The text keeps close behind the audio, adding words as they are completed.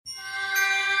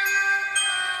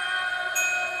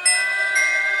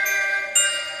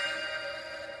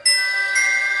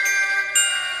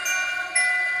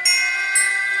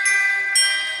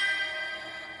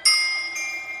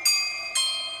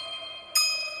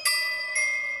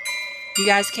You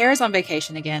guys, Kara's on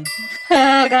vacation again.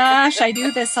 Oh gosh, I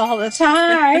do this all the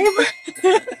time.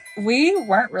 We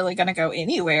weren't really going to go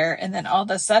anywhere. And then all of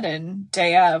a sudden,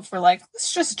 day of, we're like,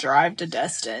 let's just drive to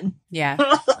Destin. Yeah.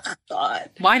 God.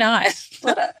 Why not?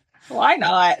 Why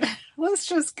not? Let's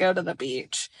just go to the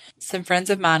beach. Some friends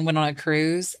of mine went on a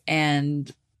cruise, and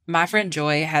my friend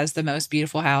Joy has the most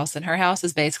beautiful house, and her house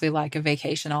is basically like a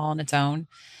vacation all on its own.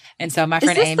 And so my Is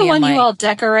friend this Amy, the one I'm you like, all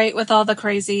decorate with all the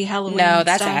crazy Halloween no,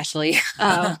 that's stuff? Ashley.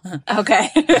 Oh, okay.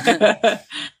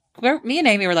 Me and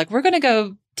Amy were like, we're going to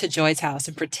go to Joy's house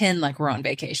and pretend like we're on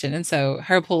vacation. And so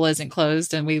her pool isn't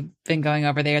closed, and we've been going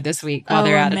over there this week while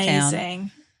they're out of town.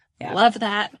 Amazing. Yeah. Love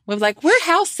that. We're like, we're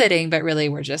house sitting, but really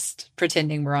we're just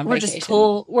pretending we're on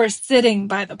vacation. We're sitting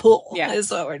by the pool. Yeah. Is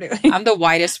what we're doing. I'm the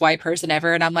whitest white person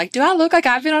ever. And I'm like, do I look like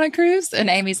I've been on a cruise? And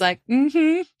Amy's like,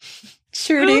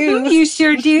 sure do. You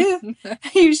sure do.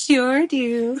 You sure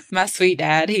do. My sweet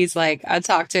dad, he's like, I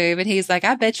talked to him and he's like,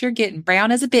 I bet you're getting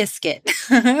brown as a biscuit.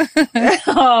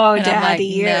 Oh, and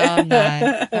Daddy. I'm like, no, I'm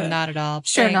not. I'm not at all.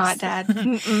 Sure Thanks. not,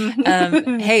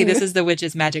 Dad. Hey, this is the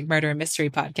Witches, Magic, Murder, and Mystery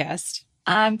podcast.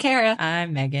 I'm Kara.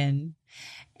 I'm Megan.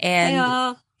 Hey, And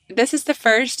y'all. this is the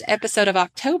first episode of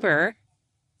October.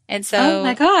 And so Oh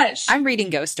my gosh. I'm reading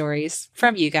ghost stories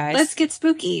from you guys. Let's get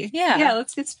spooky. Yeah. Yeah,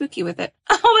 let's get spooky with it.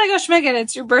 Oh my gosh, Megan,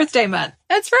 it's your birthday month.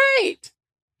 That's right.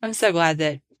 I'm so glad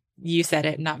that you said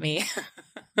it, not me.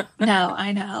 No,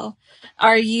 I know.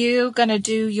 Are you going to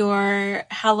do your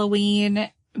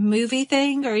Halloween movie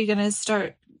thing? Or are you going to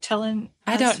start telling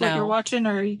I us don't what know. you're watching?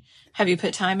 Or have you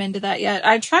put time into that yet?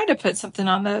 I tried to put something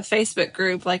on the Facebook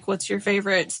group, like what's your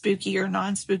favorite spooky or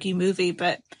non-spooky movie,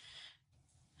 but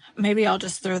maybe I'll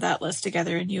just throw that list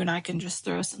together and you and I can just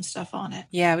throw some stuff on it.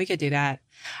 Yeah, we could do that.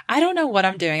 I don't know what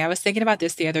I'm doing. I was thinking about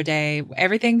this the other day.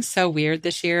 Everything's so weird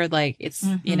this year. Like it's,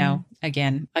 you know,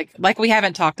 again, like we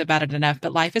haven't talked about it enough,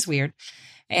 but life is weird.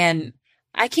 And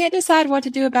I can't decide what to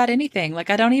do about anything. Like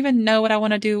I don't even know what I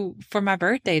want to do for my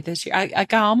birthday this year. I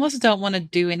almost don't want to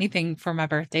do anything for my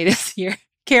birthday this year.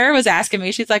 Kara was asking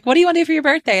me, she's like, what do you want to do for your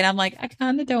birthday? And I'm like, I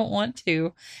kind of don't want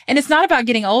to. And it's not about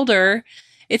getting older.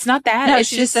 It's not that. No, it's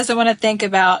she just doesn't want to think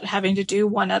about having to do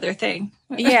one other thing.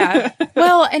 Yeah.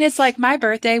 Well, and it's like my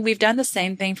birthday. We've done the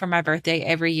same thing for my birthday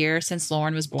every year since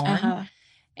Lauren was born. Uh-huh.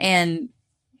 And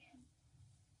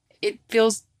it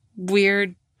feels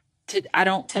weird I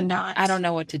don't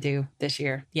know what to do this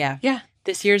year. Yeah. Yeah.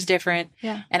 This year's different.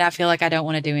 Yeah. And I feel like I don't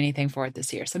want to do anything for it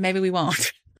this year. So maybe we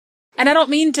won't. And I don't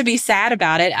mean to be sad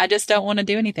about it. I just don't want to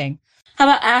do anything. How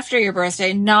about after your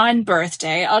birthday,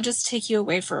 non-birthday? I'll just take you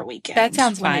away for a weekend. That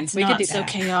sounds when fine. It's We not could do so that.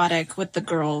 chaotic with the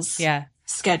girls' Yeah.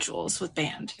 schedules with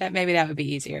band. Maybe that would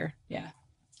be easier. Yeah.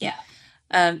 Yeah.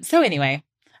 So anyway,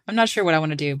 I'm not sure what I want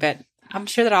to do, but I'm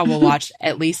sure that I will watch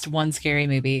at least one scary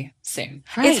movie soon.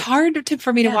 Right. It's hard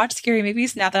for me to watch scary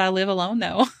movies now that I live alone,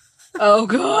 though. Oh,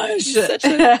 gosh.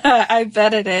 I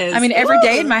bet it is. I mean, every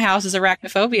day in my house is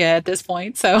arachnophobia at this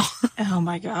point, so. Oh,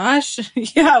 my gosh.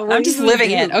 Yeah. I'm just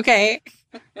living it, okay?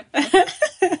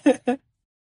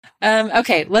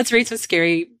 Okay, let's read some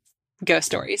scary ghost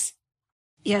stories.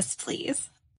 Yes, please.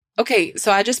 Okay,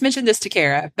 so I just mentioned this to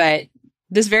Kara, but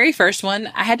this very first one,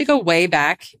 I had to go way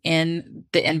back in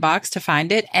the inbox to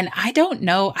find it. And I don't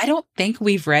know. I don't think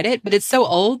we've read it, but it's so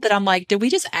old that I'm like, did we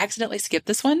just accidentally skip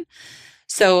this one?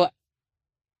 So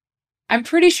I'm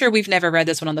pretty sure we've never read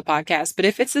this one on the podcast, but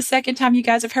if it's the second time you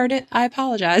guys have heard it, I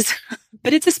apologize.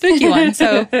 But it's a spooky one.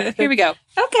 So here we go.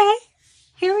 Okay.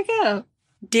 Here we go.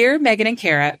 Dear Megan and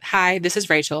Kara, hi, this is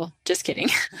Rachel. Just kidding.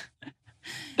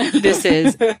 This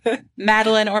is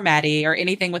Madeline or Maddie or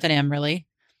anything with an M, really.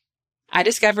 I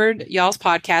discovered y'all's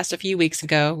podcast a few weeks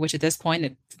ago, which at this point,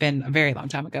 it's been a very long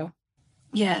time ago.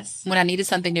 Yes. When I needed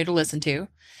something new to listen to,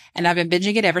 and I've been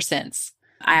binging it ever since.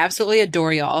 I absolutely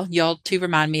adore y'all. Y'all two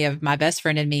remind me of my best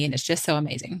friend and me, and it's just so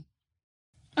amazing.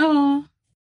 Oh.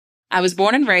 I was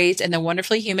born and raised in the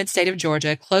wonderfully humid state of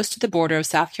Georgia, close to the border of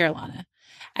South Carolina.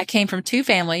 I came from two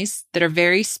families that are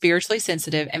very spiritually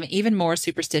sensitive and even more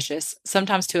superstitious,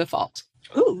 sometimes to a fault.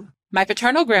 Ooh. My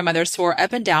paternal grandmother swore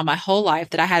up and down my whole life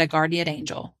that I had a guardian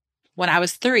angel. When I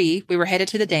was 3, we were headed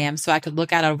to the dam so I could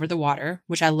look out over the water,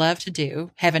 which I love to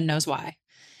do, heaven knows why.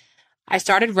 I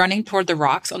started running toward the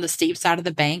rocks on the steep side of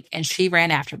the bank, and she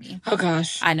ran after me. Oh,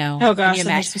 gosh. I know. Oh, Can gosh. you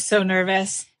That makes imagine? me so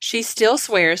nervous. She still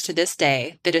swears to this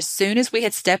day that as soon as we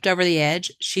had stepped over the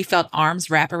edge, she felt arms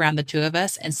wrap around the two of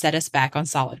us and set us back on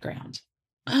solid ground.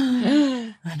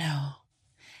 I know.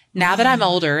 Now that I'm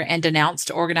older and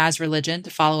denounced organized religion to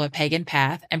follow a pagan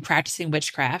path and practicing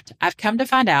witchcraft, I've come to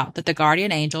find out that the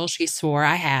guardian angel she swore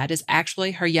I had is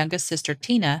actually her youngest sister,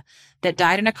 Tina, that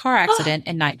died in a car accident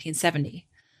in 1970.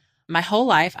 My whole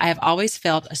life, I have always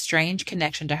felt a strange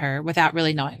connection to her without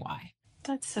really knowing why.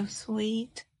 That's so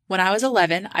sweet. When I was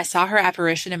 11, I saw her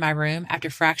apparition in my room after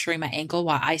fracturing my ankle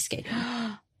while ice skating.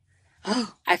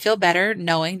 Oh, I feel better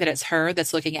knowing that it's her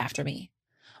that's looking after me.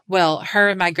 Well, her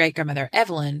and my great-grandmother,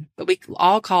 Evelyn, but we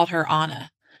all called her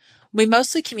Anna. We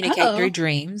mostly communicate through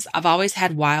dreams. I've always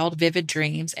had wild, vivid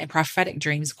dreams and prophetic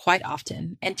dreams quite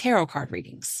often, and tarot card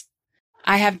readings.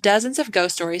 I have dozens of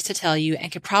ghost stories to tell you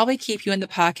and could probably keep you in the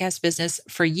podcast business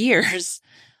for years,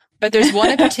 but there's one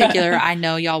in particular I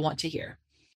know y'all want to hear.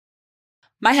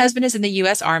 My husband is in the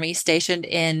U.S. Army stationed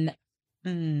in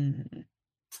Wiesbaden.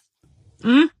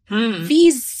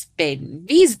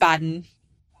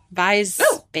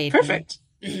 Oh, perfect.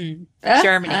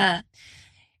 Germany.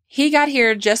 He got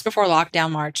here just before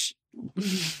lockdown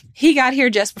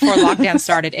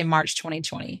started in March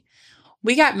 2020.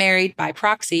 We got married by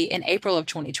proxy in April of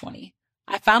 2020.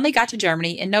 I finally got to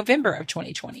Germany in November of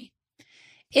 2020.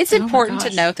 It's important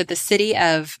to note that the city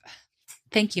of,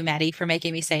 thank you, Maddie, for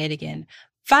making me say it again,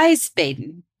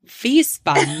 Wiesbaden.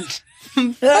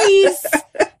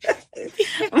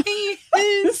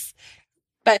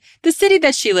 But the city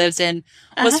that she lives in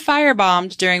was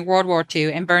firebombed during World War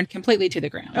II and burned completely to the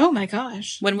ground. Oh my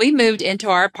gosh. When we moved into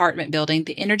our apartment building,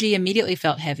 the energy immediately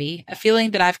felt heavy, a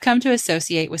feeling that I've come to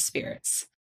associate with spirits.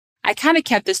 I kind of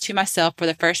kept this to myself for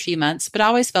the first few months, but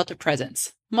always felt a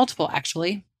presence. Multiple,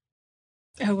 actually.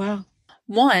 Oh, wow.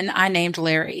 One I named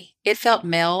Larry. It felt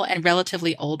male and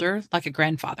relatively older, like a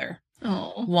grandfather.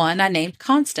 Oh. One I named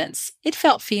Constance. It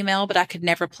felt female, but I could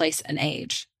never place an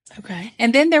age. Okay.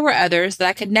 And then there were others that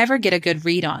I could never get a good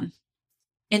read on.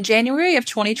 In January of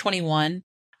 2021,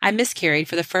 I miscarried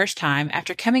for the first time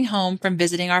after coming home from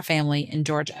visiting our family in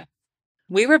Georgia.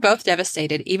 We were both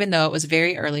devastated, even though it was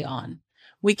very early on.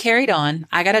 We carried on.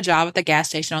 I got a job at the gas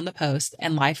station on the post,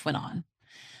 and life went on.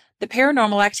 The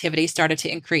paranormal activity started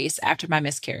to increase after my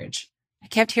miscarriage. I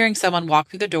kept hearing someone walk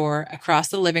through the door across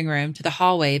the living room to the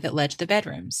hallway that led to the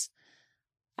bedrooms.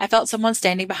 I felt someone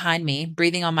standing behind me,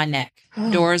 breathing on my neck,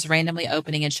 doors randomly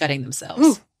opening and shutting themselves.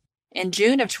 Ooh. In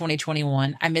June of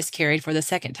 2021, I miscarried for the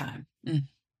second time.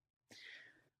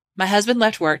 My husband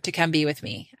left work to come be with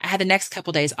me. I had the next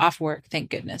couple days off work, thank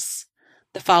goodness.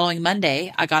 The following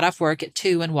Monday, I got off work at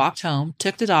 2 and walked home,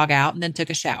 took the dog out, and then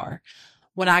took a shower.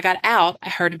 When I got out, I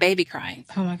heard a baby crying.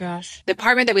 Oh my gosh. The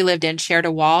apartment that we lived in shared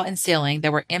a wall and ceiling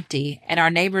that were empty, and our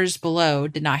neighbors below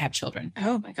did not have children.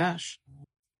 Oh my gosh.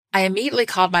 I immediately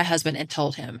called my husband and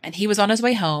told him, and he was on his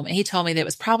way home, and he told me that it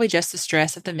was probably just the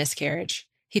stress of the miscarriage.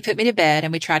 He put me to bed,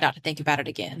 and we tried not to think about it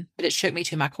again, but it shook me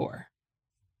to my core.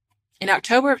 In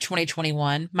October of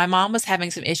 2021, my mom was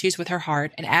having some issues with her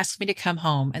heart and asked me to come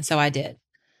home, and so I did.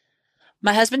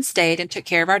 My husband stayed and took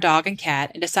care of our dog and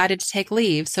cat and decided to take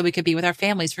leave so we could be with our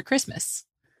families for Christmas.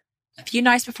 A few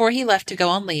nights before he left to go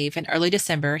on leave in early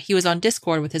December, he was on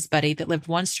Discord with his buddy that lived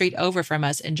one street over from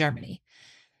us in Germany.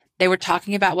 They were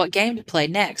talking about what game to play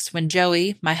next when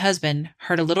Joey, my husband,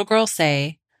 heard a little girl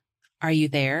say, "Are you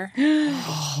there?"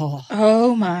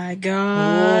 Oh my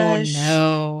gosh. Oh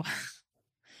no.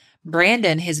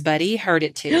 Brandon, his buddy, heard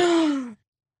it too.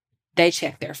 They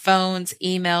checked their phones,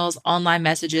 emails, online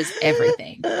messages,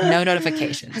 everything. No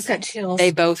notifications. I've got chills.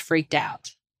 They both freaked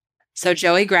out. So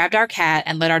Joey grabbed our cat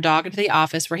and led our dog into the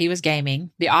office where he was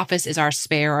gaming. The office is our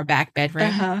spare or back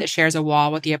bedroom that shares a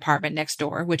wall with the apartment next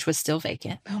door, which was still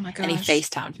vacant. Oh my gosh. And he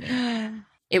FaceTimed me.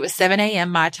 It was 7 a.m.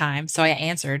 my time, so I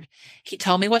answered. He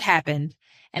told me what happened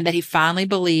and that he finally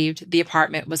believed the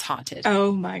apartment was haunted.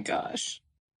 Oh my gosh.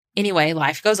 Anyway,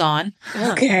 life goes on.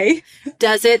 Okay.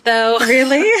 Does it though?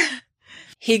 Really?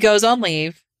 He goes on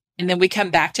leave, and then we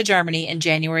come back to Germany in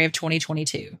January of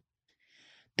 2022.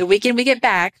 The weekend we get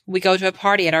back, we go to a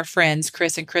party at our friends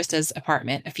Chris and Krista's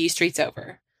apartment a few streets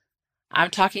over. I'm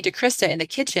talking to Krista in the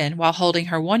kitchen while holding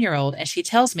her 1-year-old, and she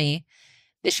tells me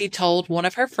that she told one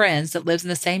of her friends that lives in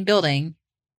the same building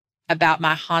about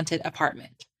my haunted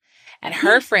apartment. And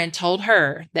her friend told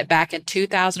her that back in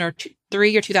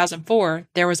 2003 or 2004,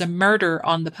 there was a murder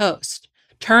on the post.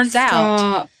 Turns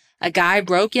out a guy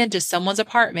broke into someone's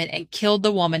apartment and killed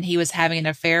the woman he was having an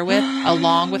affair with,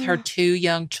 along with her 2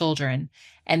 young children,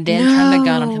 and then turned the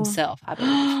gun on himself, I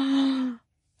believe.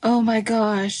 Oh my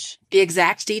gosh. The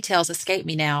exact details escape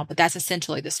me now, but that's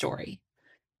essentially the story.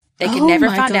 They could never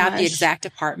find out the exact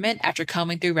apartment after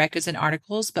combing through records and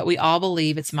articles, but we all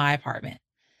believe it's my apartment.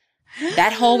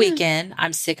 That whole weekend,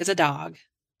 I'm sick as a dog.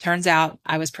 Turns out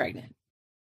I was pregnant.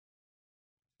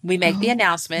 We make the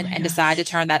announcement and decide to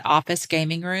turn that office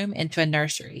gaming room into a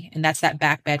nursery. And that's that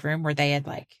back bedroom where they had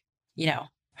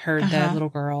heard the little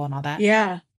girl and all that.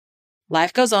 Yeah.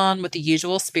 Life goes on with the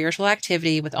usual spiritual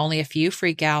activity with only a few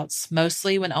freakouts,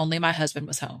 mostly when only my husband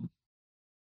was home.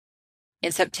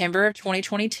 In September of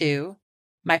 2022,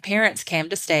 my parents came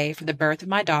to stay for the birth of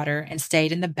my daughter and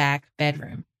stayed in the back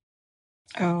bedroom.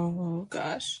 Oh,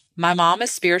 gosh. My mom is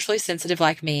spiritually sensitive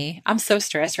like me. I'm so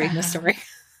stressed reading this story.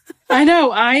 I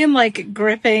know. I am like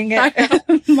gripping my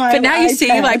But now you see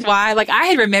iPad. like why, like I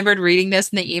had remembered reading this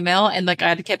in the email and like I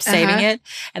had kept saving it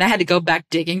and I had to go back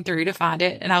digging through to find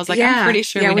it. And I was like, I'm pretty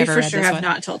sure we never for read sure this have one.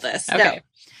 not told this. Okay. No.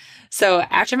 So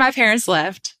after my parents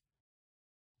left,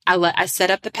 I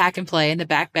set up the pack and play in the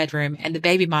back bedroom and the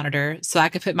baby monitor so I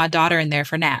could put my daughter in there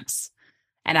for naps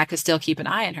and I could still keep an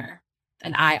eye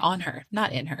on her,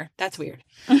 not in her. That's weird.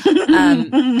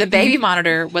 The baby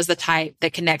monitor was the type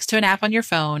that connects to an app on your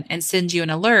phone and sends you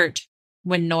an alert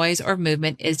when noise or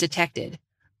movement is detected,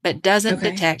 but doesn't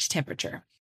detect temperature.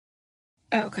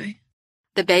 Okay.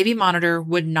 The baby monitor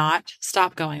would not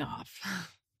stop going off.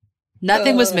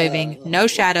 Nothing was moving, no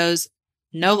shadows,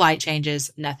 no light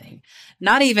changes, nothing.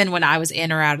 Not even when I was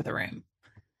in or out of the room.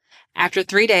 After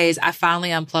 3 days, I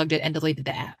finally unplugged it and deleted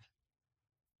the app.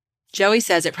 Joey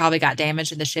says it probably got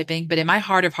damaged in the shipping, but in my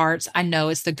heart of hearts, I know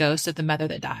it's the ghost of the mother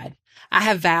that died. I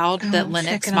have vowed that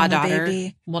Lennox, my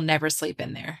daughter, will never sleep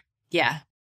in there. Yeah.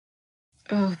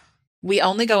 Oh. We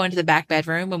only go into the back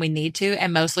bedroom when we need to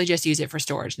and mostly just use it for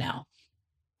storage now.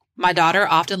 My daughter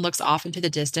often looks off into the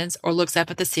distance or looks up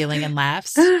at the ceiling and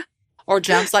laughs or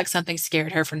jumps like something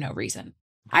scared her for no reason.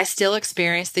 I still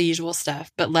experience the usual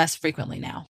stuff, but less frequently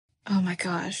now. Oh my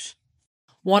gosh.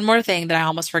 One more thing that I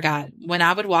almost forgot. When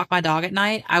I would walk my dog at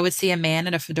night, I would see a man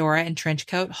in a fedora and trench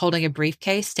coat holding a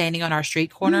briefcase standing on our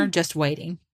street corner, just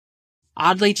waiting.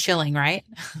 Oddly chilling, right?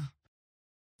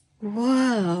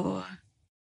 Whoa.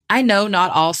 I know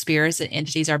not all spirits and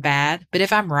entities are bad, but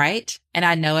if I'm right, and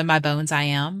I know in my bones I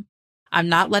am, I'm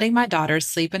not letting my daughter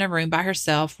sleep in a room by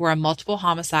herself where a multiple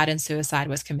homicide and suicide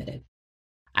was committed.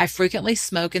 I frequently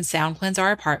smoke and sound cleanse our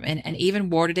apartment and even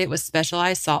warded it with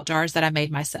specialized salt jars that I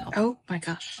made myself. Oh my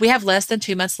gosh. We have less than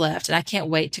 2 months left and I can't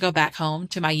wait to go back home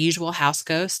to my usual house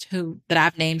ghost that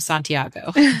I've named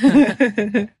Santiago.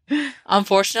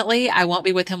 Unfortunately, I won't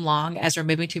be with him long as we're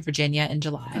moving to Virginia in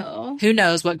July. Oh. Who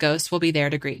knows what ghost will be there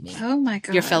to greet me. Oh my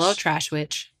gosh. Your fellow trash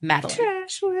witch, Madeline.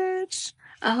 Trash witch.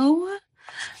 Oh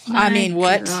I mean,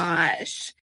 what?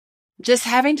 Gosh. Just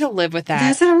having to live with that.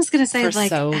 That's what I was going to say. For Like,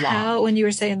 so long. how, when you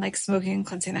were saying like smoking and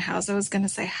cleansing the house, I was going to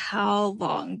say, how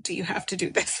long do you have to do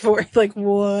this for? Like,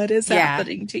 what is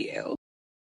happening to you?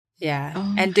 Yeah.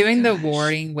 Oh and doing the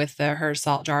warding with her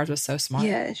salt jars was so smart.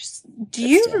 Yes. Do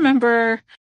you remember,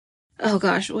 oh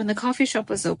gosh, when the coffee shop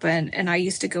was open and I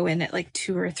used to go in at like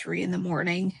 2 or 3 in the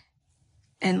morning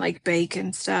and like bake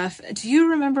and stuff. Do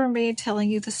you remember me telling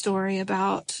you the story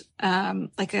about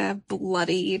like a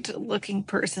bloodied looking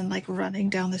person like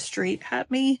running down the street at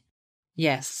me?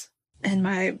 Yes. And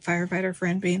my firefighter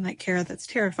friend being like, Kara, that's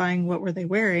terrifying. What were they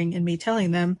wearing? And me telling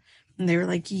them. And they were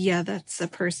like, yeah, that's a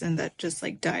person that just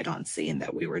like died on scene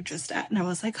that we were just at. And I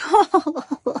was like,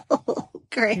 oh,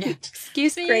 great.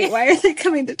 Excuse me? Great. Why are they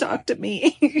coming to talk to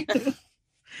me?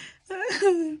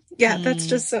 Yeah, that's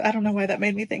just so, I don't know why that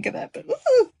made me think of that, but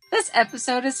woo. This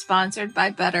episode is sponsored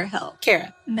by BetterHelp.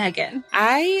 Kara. Megan.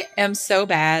 I am so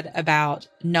bad about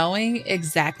knowing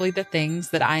exactly the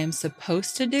things that I am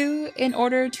supposed to do in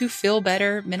order to feel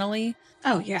better mentally.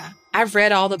 Oh, yeah. I've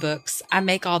read all the books. I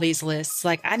make all these lists.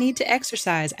 Like, I need to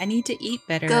exercise. I need to eat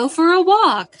better. Go for a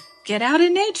walk. Get out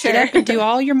in nature. Get up and do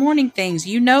all your morning things.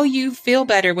 You know you feel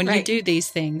better when you do these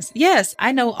things. Yes,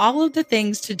 I know all of the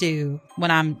things to do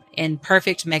when I'm in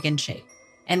perfect Megan shape.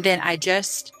 And then I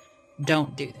just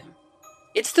don't do them.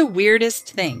 It's the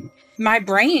weirdest thing. My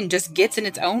brain just gets in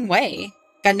its own way.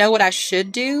 I know what I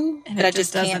should do, but I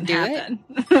just can't do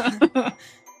it.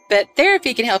 But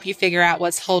therapy can help you figure out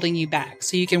what's holding you back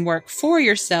so you can work for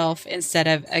yourself instead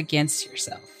of against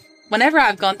yourself. Whenever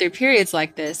I've gone through periods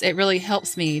like this, it really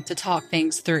helps me to talk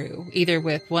things through, either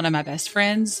with one of my best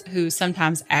friends who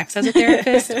sometimes acts as a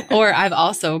therapist, or I've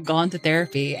also gone to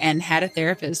therapy and had a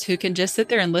therapist who can just sit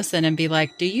there and listen and be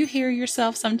like, do you hear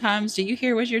yourself sometimes? Do you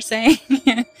hear what you're saying?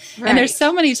 And there's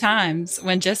so many times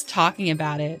when just talking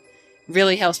about it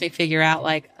really helps me figure out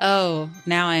like, oh,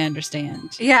 now I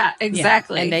understand. Yeah,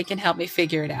 exactly. Yeah, and they can help me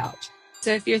figure it out.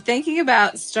 So if you're thinking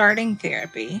about starting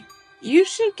therapy, you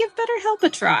should give BetterHelp a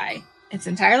try. It's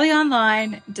entirely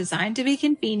online, designed to be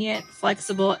convenient,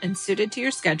 flexible, and suited to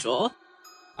your schedule.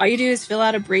 All you do is fill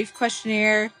out a brief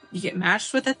questionnaire, you get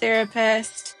matched with a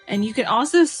therapist, and you can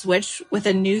also switch with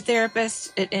a new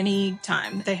therapist at any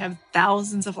time. They have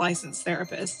thousands of licensed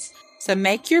therapists. So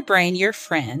make your brain your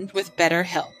friend with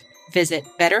BetterHelp. Visit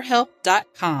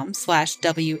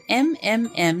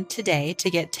betterhelp.com/WMMM today to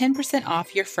get 10%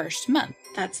 off your first month.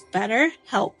 That's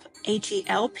BetterHelp,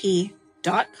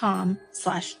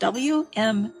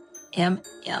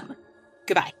 HELP.com/WMMM.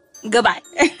 Goodbye. Goodbye.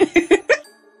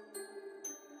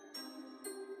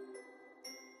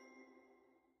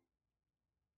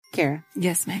 Kara.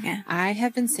 Yes, Megan. I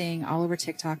have been seeing all over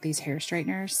TikTok these hair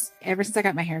straighteners. Ever since I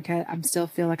got my hair cut, I still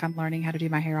feel like I'm learning how to do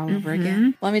my hair all over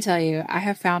again. Let me tell you, I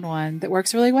have found one that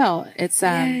works really well. It's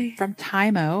from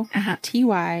Tymo,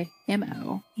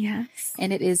 Tymo. Yes.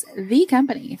 And it is the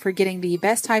company for getting the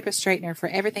best type of straightener for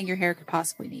everything your hair could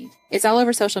possibly need. It's all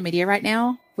over social media right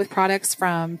now with products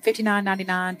from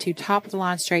 $59.99 to top of the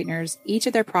line straighteners. Each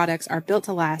of their products are built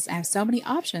to last and have so many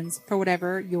options for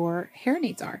whatever your hair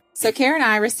needs are. So Kara and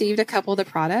I received a couple of the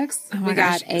products. Oh my we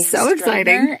gosh, got a so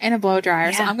exciting. and a blow dryer.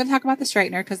 Yeah. So I'm going to talk about the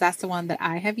straightener because that's the one that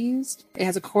I have used. It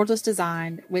has a cordless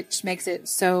design, which makes it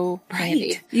so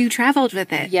handy. You traveled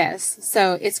with it. Yes.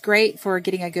 So it's great for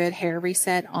getting a good hair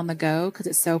reset on the go because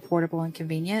it's so portable and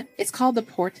convenient. It's called the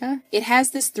Porta. It has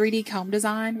this 3D comb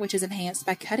design, which is enhanced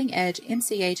by cutting edge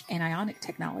MCH and ionic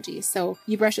technology. So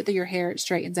you brush it through your hair, it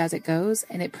straightens as it goes,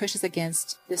 and it pushes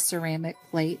against this ceramic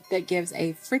plate that gives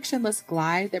a frictionless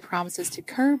glide that promises to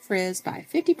curb frizz by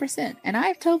 50%. And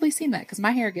I've totally seen that because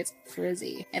my hair gets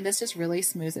frizzy and this just really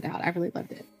smooths it out. I really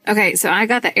loved it. Okay, so I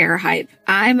got the Air Hype.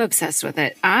 I'm obsessed with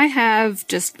it. I have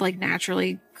just like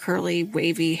naturally curly,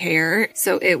 wavy hair.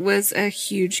 So it was a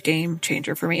huge game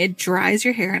changer for me. It dries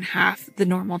your hair in half the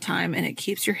normal time and it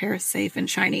keeps your hair safe and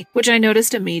shiny, which I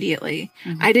noticed immediately.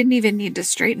 I didn't even need to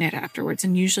straighten it afterwards.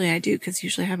 And usually I do because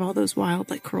usually I have all those wild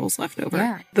like curls left over.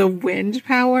 Yeah. The wind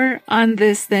power on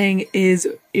this thing is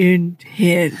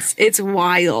intense. It's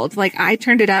wild. Like I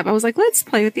turned it up. I was like, let's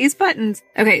play with these buttons.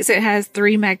 Okay. So it has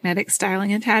 3 magnetic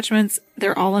styling attachments.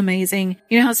 They're all amazing.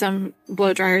 You know how some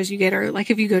blow dryers you get are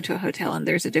like if you go to a hotel and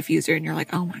there's a diffuser and you're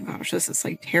like, oh my gosh, this is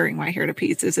like tearing my hair to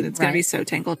pieces and it's going to be so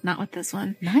tangled. Not with this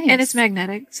one. Nice. And it's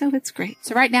magnetic. So it's great.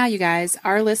 So right now, you guys,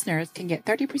 our listeners can get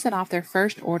 30% off their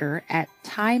first order at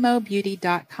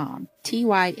tymobeauty.com,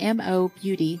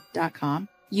 TYMObeauty.com,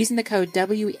 using the code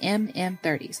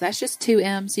WMM30. So that's just 2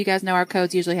 M's. So you guys know our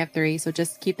codes usually have 3. So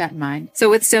just keep that in mind. So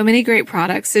with so many great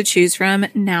products to choose from,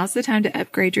 now's the time to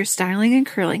upgrade your styling and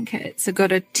curling kit. So go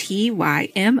to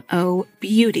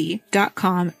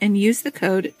TYMObeauty.com and use the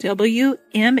code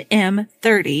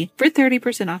WMM30 for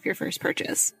 30% off your first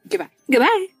purchase. Goodbye.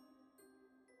 Goodbye.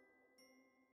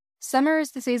 Summer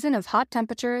is the season of hot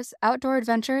temperatures, outdoor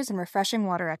adventures, and refreshing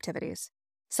water activities.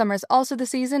 Summer is also the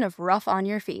season of rough on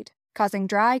your feet, causing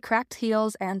dry, cracked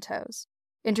heels and toes.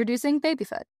 Introducing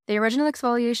Babyfoot, the original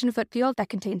exfoliation foot peel that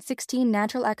contains 16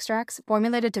 natural extracts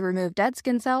formulated to remove dead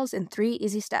skin cells in 3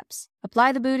 easy steps.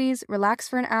 Apply the booties, relax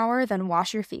for an hour, then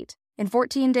wash your feet. In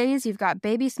 14 days, you've got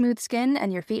baby smooth skin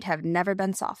and your feet have never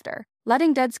been softer.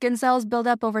 Letting dead skin cells build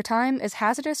up over time is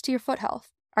hazardous to your foot health.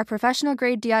 Our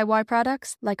professional-grade DIY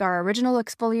products, like our original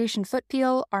exfoliation foot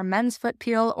peel, our men's foot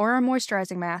peel, or our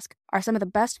moisturizing mask, are some of the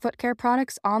best foot care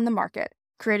products on the market,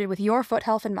 created with your foot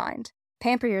health in mind.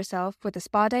 Pamper yourself with a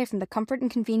spa day from the comfort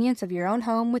and convenience of your own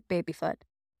home with Babyfoot.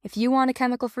 If you want a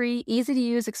chemical-free,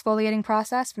 easy-to-use exfoliating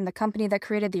process from the company that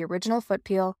created the original foot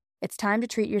peel, it's time to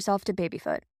treat yourself to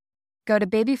Babyfoot. Go to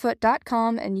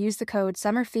babyfoot.com and use the code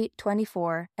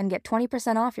SUMMERFEET24 and get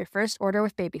 20% off your first order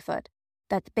with Babyfoot.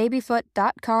 That's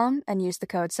babyfoot.com and use the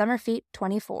code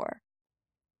SUMMERFEET24.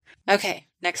 Okay,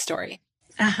 next story.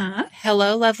 Uh-huh.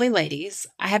 Hello, lovely ladies.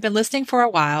 I have been listening for a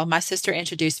while. My sister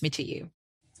introduced me to you.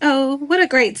 Oh, what a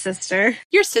great sister.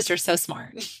 Your sister's so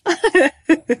smart.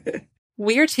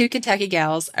 We are 2 Kentucky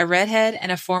gals, a redhead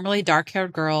and a formerly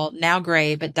dark-haired girl, now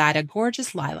gray, but dyed a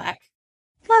gorgeous lilac.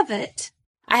 Love it.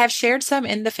 I have shared some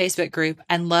in the Facebook group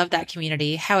and love that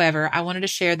community. However, I wanted to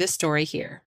share this story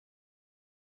here.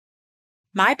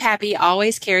 My pappy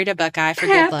always carried a Buckeye for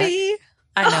good luck.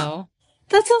 I know.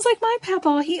 That sounds like my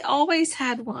papa. He always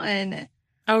had one.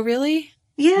 Oh, really?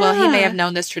 Yeah. Well, he may have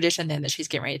known this tradition then that she's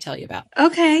getting ready to tell you about.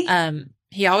 Okay.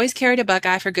 He always carried a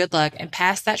Buckeye for good luck and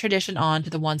passed that tradition on to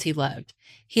the ones he loved.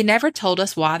 He never told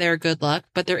us why they were good luck,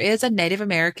 but there is a Native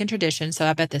American tradition, so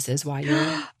I bet this is why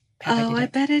you're... Oh, I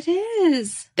bet it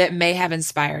is. That may have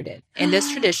inspired it. In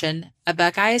this tradition, a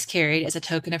Buckeye is carried as a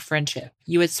token of friendship.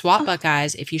 You would swap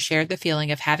Buckeyes if you shared the feeling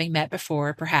of having met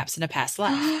before, perhaps in a past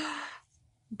life.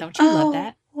 Don't you love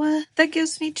that? What? That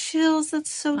gives me chills.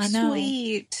 That's so I know.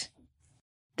 sweet.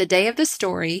 The day of the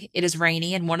story, it is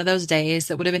rainy and one of those days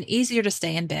that would have been easier to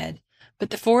stay in bed.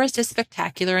 But the forest is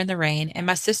spectacular in the rain, and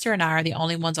my sister and I are the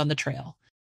only ones on the trail.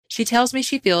 She tells me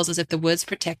she feels as if the woods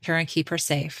protect her and keep her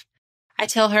safe. I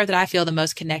tell her that I feel the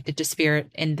most connected to spirit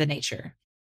in the nature.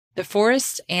 The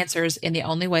forest answers in the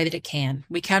only way that it can.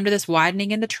 We come to this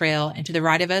widening in the trail, and to the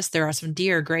right of us, there are some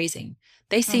deer grazing.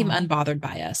 They seem unbothered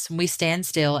by us, and we stand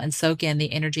still and soak in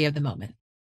the energy of the moment.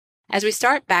 As we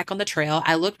start back on the trail,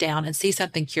 I look down and see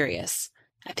something curious.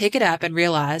 I pick it up and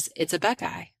realize it's a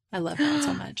buckeye. I love that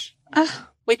so much.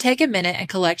 We take a minute and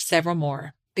collect several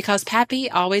more. Because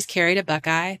Pappy always carried a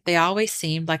buckeye, they always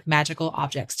seemed like magical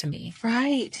objects to me.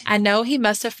 Right. I know he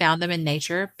must have found them in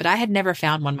nature, but I had never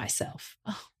found one myself.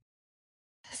 Oh.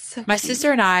 So My cute.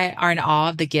 sister and I are in awe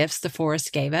of the gifts the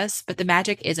forest gave us, but the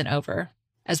magic isn't over.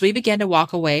 As we begin to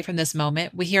walk away from this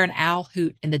moment, we hear an owl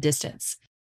hoot in the distance.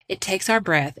 It takes our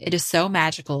breath. It is so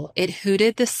magical. It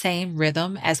hooted the same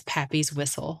rhythm as Pappy's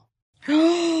whistle.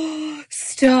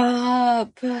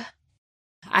 Stop.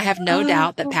 I have no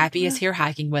doubt that Pappy is here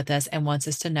hiking with us and wants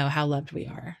us to know how loved we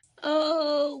are.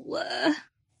 Oh.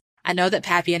 I know that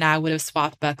Pappy and I would have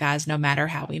swapped buckeyes no matter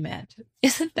how we met.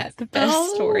 Isn't that the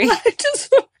best story? I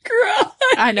just want to cry.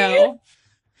 I know.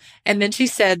 And then she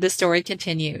said the story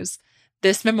continues.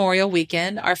 This Memorial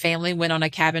weekend, our family went on a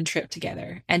cabin trip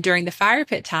together. And during the fire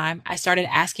pit time, I started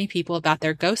asking people about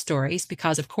their ghost stories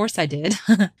because, of course, I did.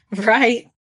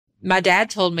 Right. My dad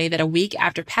told me that a week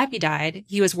after Pappy died,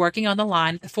 he was working on the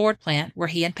line at the Ford plant where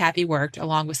he and Pappy worked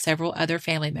along with several other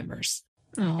family members.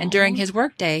 Aww. And during his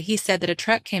workday, he said that a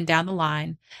truck came down the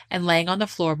line and laying on the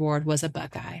floorboard was a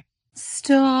buckeye.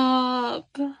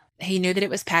 Stop. He knew that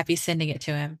it was Pappy sending it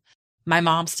to him. My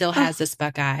mom still has this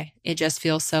buckeye. It just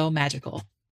feels so magical.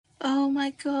 Oh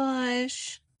my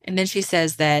gosh. And then she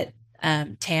says that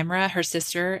Tamara, her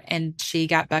sister, and she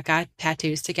got buckeye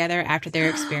tattoos together after their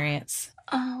experience.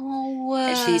 Oh.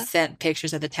 And she sent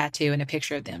pictures of the tattoo and a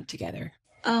picture of them together.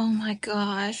 Oh my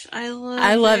gosh. I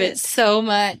love it so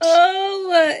much.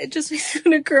 Oh, it just makes me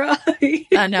want to cry.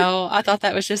 I know. I thought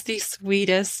that was just the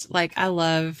sweetest. Like, I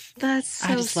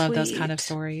just love those kind of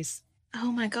stories.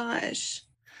 Oh my gosh.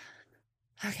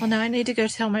 Okay. Well, now I need to go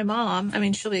tell my mom. I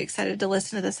mean, she'll be excited to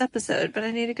listen to this episode, but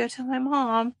I need to go tell my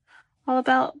mom all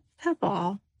about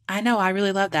Papaw. I know. I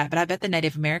really love that. But I bet the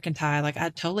Native American tie, like, I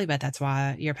totally bet that's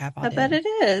why your Papaw did. I bet it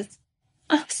is.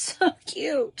 Oh, so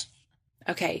cute.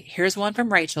 Okay. Here's one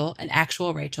from Rachel, an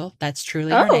actual Rachel. That's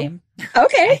truly her name.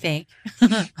 Okay. I think.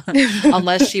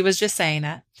 Unless she was just saying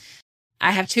that. I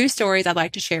have two stories I'd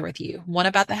like to share with you. One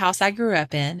about the house I grew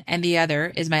up in, and the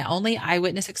other is my only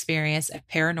eyewitness experience of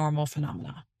paranormal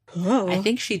phenomena. Oh. I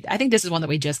think this is one that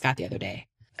we just got the other day.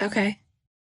 Okay.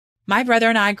 My brother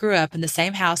and I grew up in the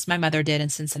same house my mother did in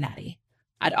Cincinnati.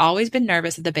 I'd always been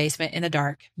nervous of the basement in the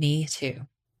dark. Me too.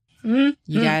 Mm-hmm.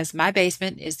 You guys, my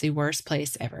basement is the worst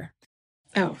place ever.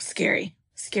 Oh, scary.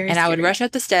 Scary. And I would rush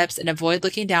up the steps and avoid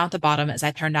looking down at the bottom as I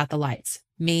turned out the lights.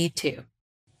 Me too.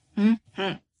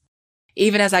 Mm-hmm.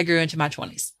 Even as I grew into my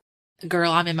 20s.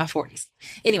 Girl, I'm in my 40s.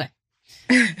 Anyway,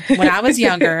 when I was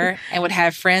younger and would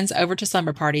have friends over to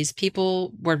slumber parties,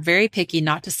 people were very picky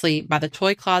not to sleep by the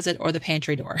toy closet or the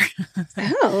pantry door.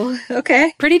 Oh,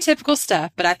 okay. Pretty typical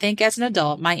stuff, but I think as an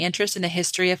adult, my interest in the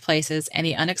history of places and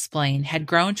the unexplained had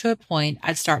grown to a point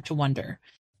I'd start to wonder.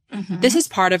 Mm-hmm. This is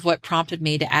part of what prompted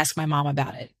me to ask my mom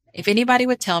about it. If anybody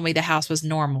would tell me the house was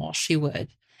normal, she would.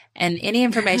 And any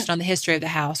information on the history of the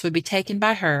house would be taken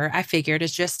by her, I figured,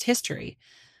 as just history.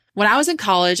 When I was in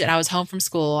college and I was home from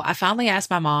school, I finally asked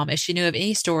my mom if she knew of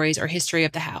any stories or history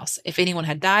of the house, if anyone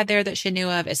had died there that she knew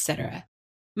of, etc.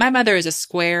 My mother is a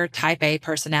square, type A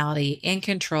personality, in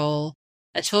control,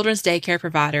 a children's daycare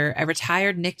provider, a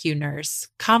retired NICU nurse,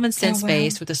 common sense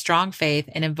based with a strong faith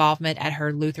and involvement at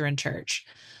her Lutheran church.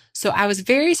 So I was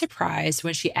very surprised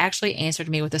when she actually answered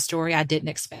me with a story I didn't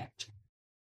expect.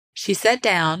 She sat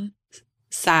down,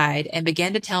 sighed, and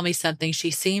began to tell me something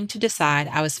she seemed to decide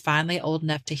I was finally old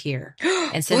enough to hear.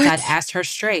 And since I'd asked her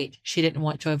straight, she didn't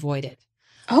want to avoid it.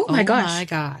 Oh my gosh. Oh my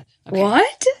God. Okay.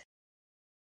 What?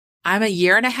 I'm a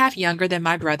year and a half younger than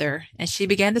my brother, and she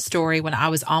began the story when I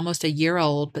was almost a year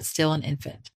old, but still an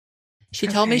infant. She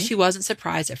told me she wasn't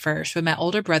surprised at first when my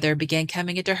older brother began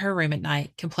coming into her room at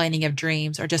night, complaining of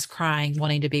dreams or just crying,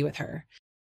 wanting to be with her.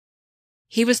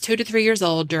 He was 2 to 3 years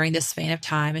old during this span of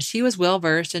time, and she was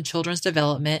well-versed in children's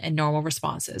development and normal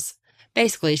responses.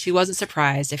 Basically, she wasn't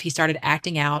surprised if he started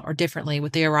acting out or differently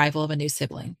with the arrival of a new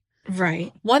sibling.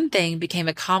 Right. One thing became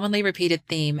a commonly repeated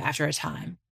theme after a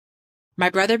time. My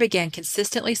brother began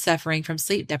consistently suffering from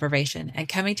sleep deprivation and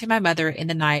coming to my mother in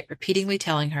the night, repeatedly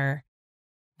telling her,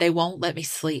 "They won't let me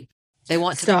sleep. They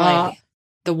want to play.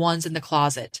 The ones in the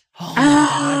closet." Oh, my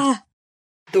God.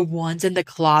 The ones in the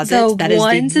closet. The that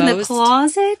ones is the in the most,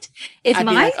 closet. If I'd be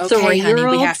my like, okay, honey, we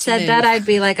 3-year-old have to said move. that, I'd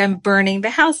be like, I'm burning the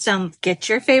house down. Get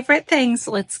your favorite things.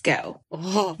 Let's go.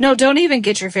 Oh, No, don't even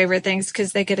get your favorite things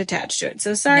because they get attached to it.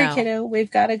 So sorry, No. kiddo.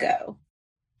 We've got to go.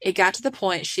 It got to the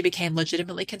point she became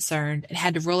legitimately concerned and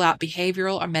had to rule out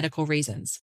behavioral or medical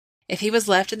reasons. If he was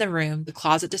left in the room, the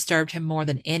closet disturbed him more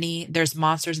than any "there's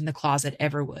monsters in the closet"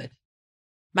 ever would.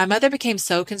 My mother became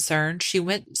so concerned, she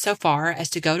went so far as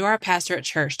to go to our pastor at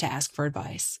church to ask for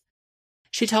advice.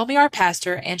 She told me our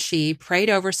pastor and she prayed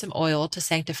over some oil to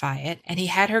sanctify it, and he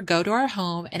had her go to our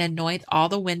home and anoint all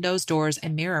the windows, doors,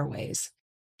 and mirrorways.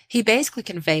 He basically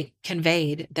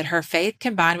conveyed that her faith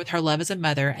combined with her love as a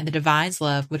mother and the divine's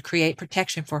love would create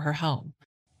protection for her home.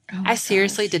 Oh my I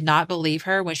seriously gosh. did not believe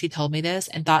her when she told me this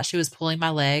and thought she was pulling my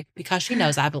leg because she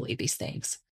knows I believe these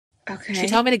things. Okay. She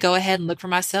told me to go ahead and look for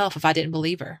myself if I didn't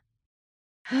believe her.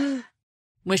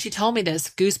 When she told me this,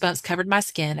 goosebumps covered my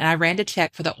skin and I ran to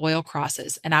check for the oil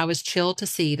crosses, and I was chilled to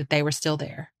see that they were still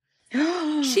there.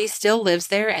 She still lives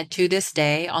there, and to this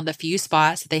day, on the few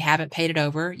spots that they haven't painted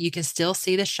over, you can still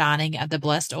see the shining of the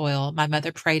blessed oil my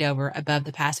mother prayed over above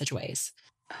the passageways.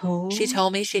 She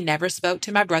told me she never spoke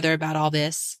to my brother about all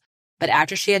this, but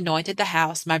after she anointed the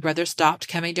house, my brother stopped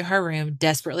coming to her room,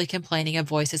 desperately complaining of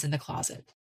voices in the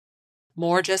closet.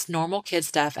 More just normal kid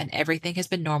stuff, and everything has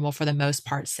been normal for the most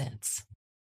part since.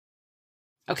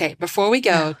 Okay, before we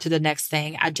go to the next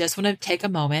thing, I just want to take a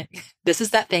moment. This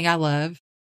is that thing I love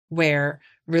where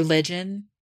religion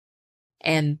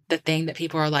and the thing that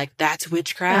people are like, that's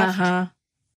witchcraft,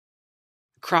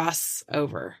 cross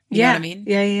over. You know what I mean?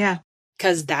 Yeah.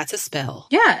 Because that's a spell.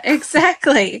 Yeah,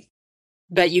 exactly.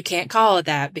 But you can't call it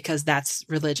that because that's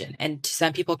religion. And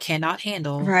some people cannot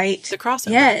handle the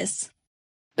crossover. Yes.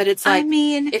 But it's like, I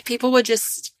mean, if people would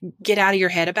just get out of your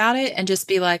head about it and just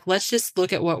be like, let's just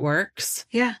look at what works.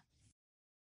 Yeah.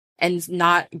 And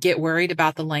not get worried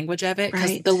about the language of it. Because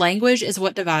Right. the language is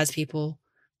what divides people.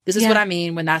 This is what I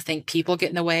mean when I think people get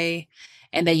in the way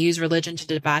and they use religion to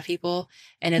divide people.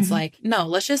 And it's like, no,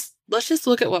 let's just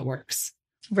look at what works.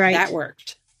 Right. That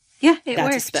worked. Yeah, That's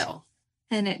worked. a spell.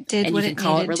 And it did And what you it can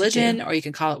call it needed to religion do. or you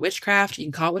can call it witchcraft. You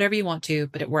can call it whatever you want to,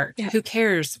 but it worked. Yeah. Who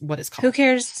cares what it's called? Who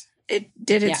cares? It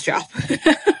did its job.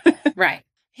 Right.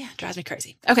 Yeah, it drives me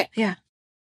crazy. Okay. Yeah.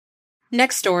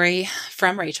 Next story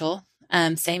from Rachel.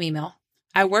 Same email.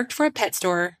 I worked for a pet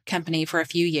store company for a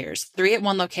few years, 3 at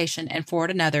one location and 4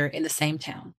 at another in the same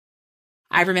town.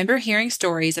 I remember hearing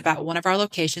stories about one of our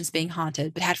locations being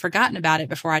haunted, but had forgotten about it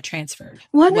before I transferred.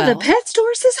 One of the pet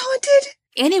stores is haunted?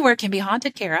 Anywhere can be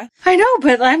haunted, Kara. I know,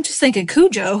 but I'm just thinking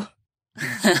Cujo.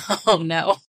 Oh,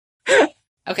 no.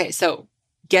 Okay, so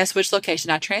guess which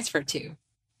location I transferred to?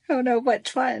 Oh, no,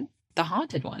 which one? The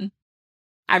haunted one.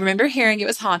 I remember hearing it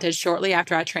was haunted shortly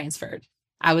after I transferred.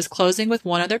 I was closing with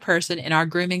one other person in our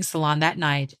grooming salon that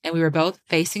night, and we were both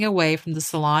facing away from the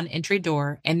salon entry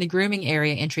door and the grooming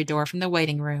area entry door from the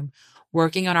waiting room,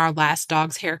 working on our last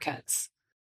dog's haircuts.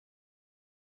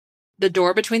 The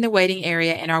door between the waiting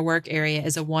area and our work area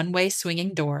is a one-way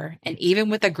swinging door, and even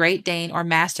with a Great Dane or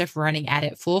Mastiff running at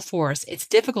it full force, it's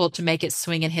difficult to make it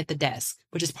swing and hit the desk,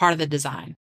 which is part of the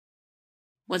design.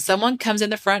 When someone comes in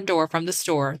the front door from the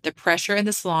store, the pressure in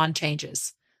the salon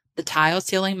changes. The tile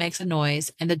ceiling makes a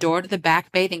noise, and the door to the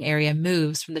back bathing area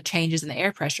moves from the changes in the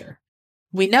air pressure.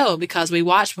 We know because we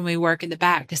watch when we work in the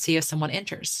back to see if someone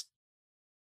enters.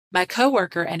 My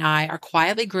coworker and I are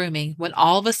quietly grooming when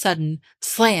all of a sudden,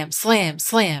 slam, slam,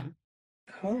 slam.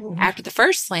 Oh. After the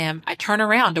first slam, I turn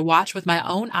around to watch with my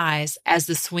own eyes as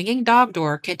the swinging dog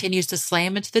door continues to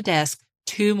slam into the desk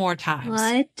 2 more times.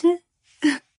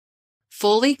 What?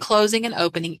 Fully closing and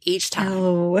opening each time.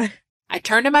 Oh. I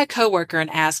turned to my coworker and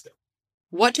asked,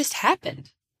 "What just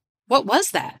happened? What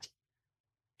was that?"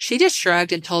 She just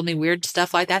shrugged and told me weird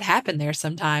stuff like that happened there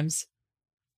sometimes.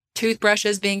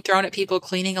 Toothbrushes being thrown at people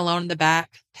cleaning alone in the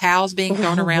back, towels being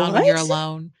thrown around when you're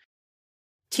alone,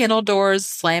 kennel doors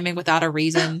slamming without a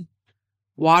reason,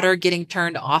 water getting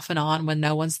turned off and on when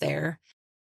no one's there.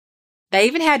 They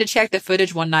even had to check the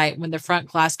footage one night when the front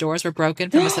glass doors were broken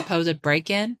from a supposed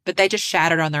break-in, but they just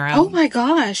shattered on their own. Oh my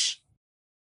gosh.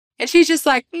 And she's just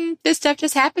like, this stuff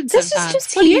just happens This sometimes. is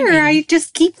just What do you here. mean? I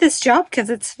just keep this job because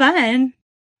it's fun.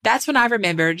 That's when I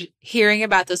remembered hearing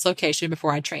about this location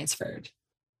before I transferred.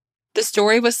 The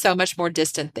story was so much more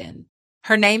distant then.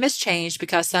 Her name has changed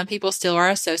because some people still are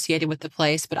associated with the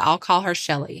place, but I'll call her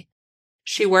Shelley.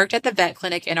 She worked at the vet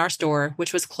clinic in our store,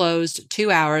 which was closed 2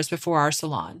 hours before our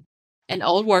salon. An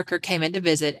old worker came in to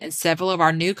visit, and several of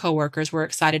our new coworkers were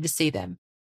excited to see them.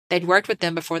 They'd worked with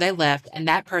them before they left, and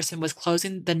that person was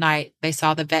closing the night they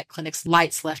saw the vet clinic's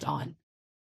lights left on.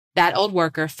 That old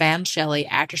worker found Shelley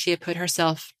after she had put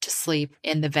herself to sleep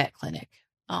in the vet clinic.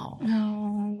 Oh.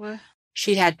 Oh.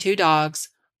 She'd had 2 dogs.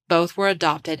 Both were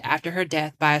adopted after her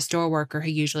death by a store worker who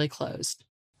usually closed.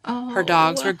 Oh. Her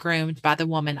dogs were groomed by the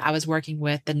woman I was working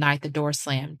with the night the door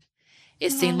slammed.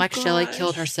 It seemed like Shelley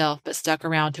killed herself but stuck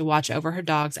around to watch over her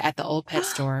dogs at the old pet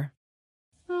store.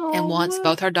 Oh. And once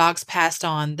both her dogs passed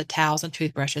on, the towels and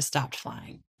toothbrushes stopped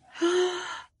flying.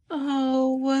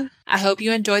 Oh. I hope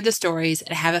you enjoyed the stories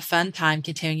and have a fun time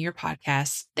continuing your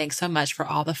podcast. Thanks so much for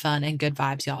all the fun and good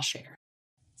vibes y'all share.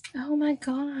 Oh my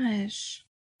gosh.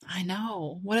 I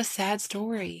know. What a sad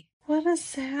story. What a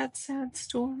sad, sad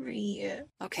story.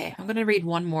 Okay, I'm going to read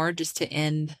one more just to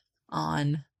end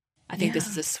on. I think this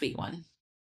is a sweet one.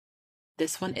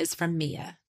 This one is from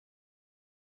Mia.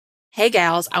 Hey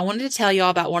gals, I wanted to tell you all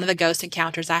about one of the ghost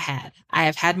encounters I had. I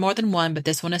have had more than one, but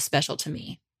this one is special to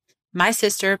me. My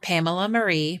sister, Pamela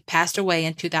Marie, passed away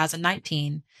in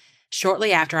 2019,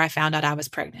 shortly after I found out I was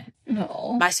pregnant.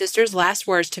 No. My sister's last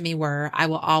words to me were, I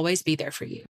will always be there for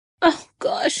you. Oh,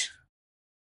 gosh.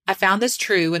 I found this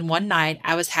true when one night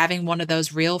I was having one of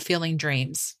those real feeling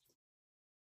dreams.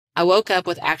 I woke up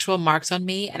with actual marks on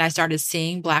me and I started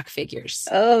seeing black figures.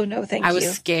 Oh, no, thank you. I was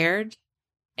scared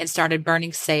and started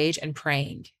burning sage and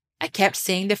praying. I kept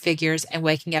seeing the figures and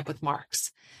waking up with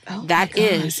marks. Oh, that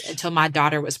is until my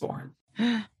daughter was born.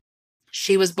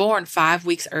 She was born 5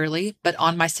 weeks early, but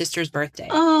on my sister's birthday.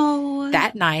 Oh.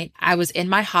 That night, I was in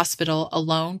my hospital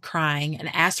alone crying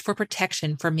and asked for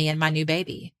protection for me and my new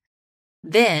baby.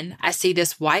 Then I see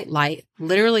this white light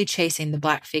literally chasing the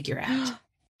black figure out.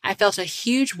 I felt a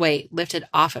huge weight lifted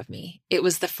off of me. It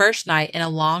was the first night in a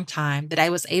long time that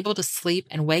I was able to sleep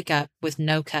and wake up with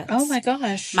no cuts. Oh my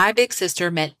gosh. My big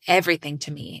sister meant everything to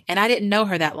me, and I didn't know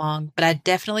her that long, but I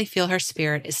definitely feel her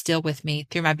spirit is still with me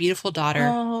through my beautiful daughter,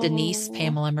 Denise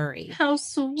Pamela Marie. How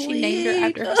sweet. She named her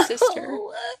after her sister.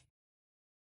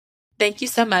 Thank you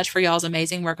so much for y'all's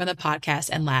amazing work on the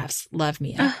podcast and laughs. Love,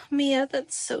 Mia. Mia,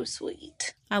 that's so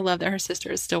sweet. I love that her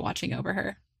sister is still watching over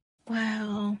her.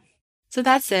 Wow. So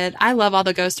that's it. I love all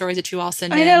the ghost stories that you all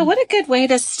send in. I know. What a good way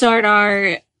to start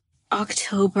our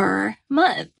October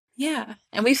month. Yeah.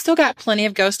 And we've still got plenty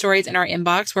of ghost stories in our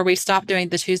inbox where we stopped doing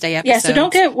the Tuesday episodes. Yeah, so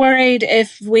don't get worried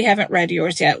if we haven't read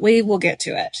yours yet. We will get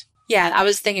to it. Yeah, I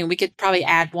was thinking we could probably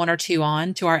add 1 or 2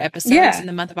 on to our episodes in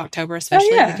the month of October, especially.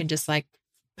 Oh, yeah. We can just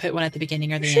put one at the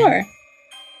beginning or the end. Sure.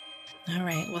 All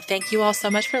right. Well, thank you all so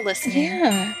much for listening.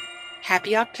 Yeah.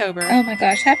 Happy October. Oh my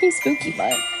gosh. Happy spooky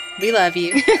month. We love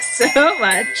you so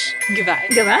much. Goodbye.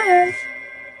 Goodbye.